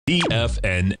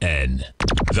TFNN,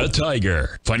 the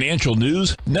Tiger Financial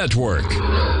News Network.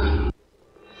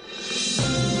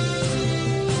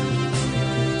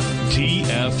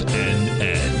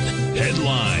 TFNN,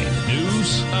 Headline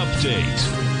News Update.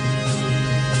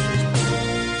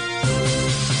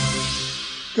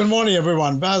 Good morning,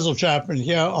 everyone. Basil Chapman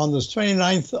here on this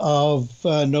 29th of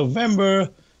November,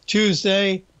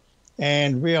 Tuesday.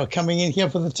 And we are coming in here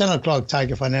for the 10 o'clock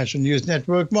Tiger Financial News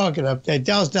Network market update.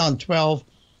 Dow's down 12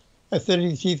 at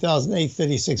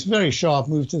 33,836. Very sharp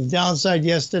move to the downside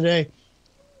yesterday.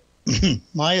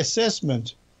 My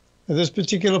assessment at this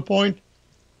particular point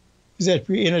is that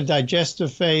we're in a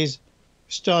digestive phase.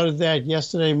 Started that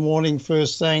yesterday morning,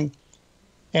 first thing,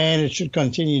 and it should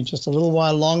continue just a little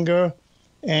while longer.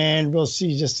 And we'll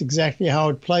see just exactly how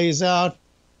it plays out.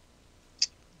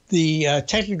 The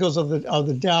technicals of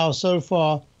the Dow so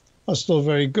far are still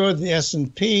very good. The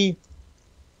S&P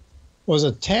was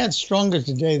a tad stronger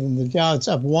today than the Dow. It's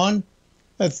up 1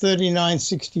 at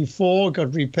 39.64.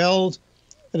 Got repelled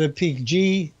at a peak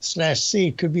G/C.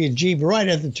 It could be a G right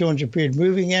at the 200-period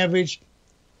moving average.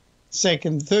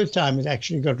 Third time it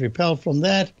actually got repelled from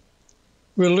that.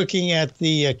 We're looking at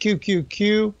the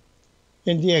QQQ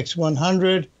Index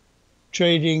 100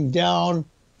 trading down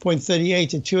 0.38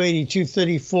 to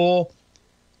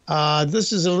 282.34.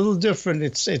 This is a little different.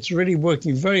 It's really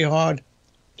working very hard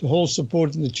to hold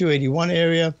support in the 281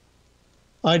 area.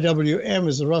 IWM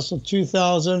is the Russell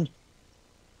 2000,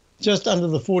 just under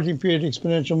the 14-period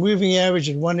exponential moving average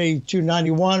at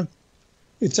 182.91.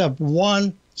 It's up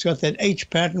 1. It's got that H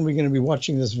pattern. We're going to be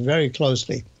watching this very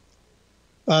closely.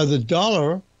 The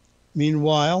dollar,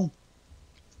 meanwhile,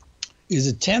 is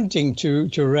attempting to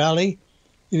rally.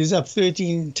 It is up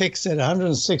 13 ticks at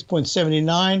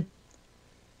 106.79.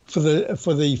 For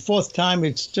the fourth time,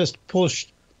 it's just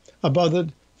pushed above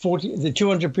the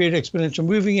 200-period exponential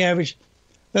moving average.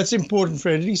 That's important for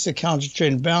at least a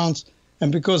counter-trend bounce.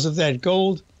 And because of that,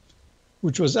 gold,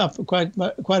 which was up quite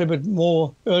a bit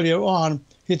more earlier on,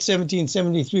 hit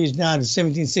 1773, is now to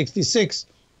 1766.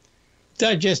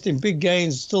 Digesting big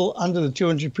gains, still under the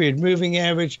 200-period moving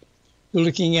average. You're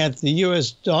looking at the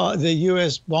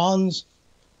U.S. bonds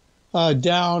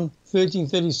down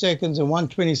 13.30 seconds and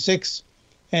 126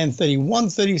 and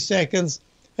 31.30 seconds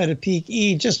at a peak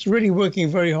E. Just really working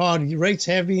very hard. Rates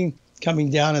have been coming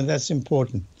down, and that's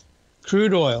important.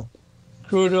 Crude oil.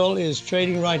 Crude oil is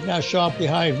trading right now sharply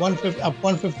high at up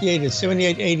 158 at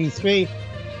 78.83.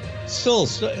 Still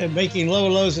making lower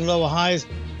lows and lower highs.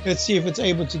 Let's see if it's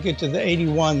able to get to the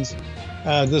 81s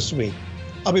this week.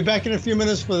 I'll be back in a few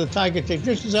minutes for the Tiger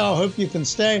Technicians Hour. I hope you can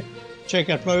stay. Check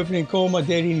out my opening call, my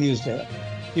daily newsletter.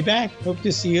 Be back. Hope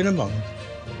to see you in a moment.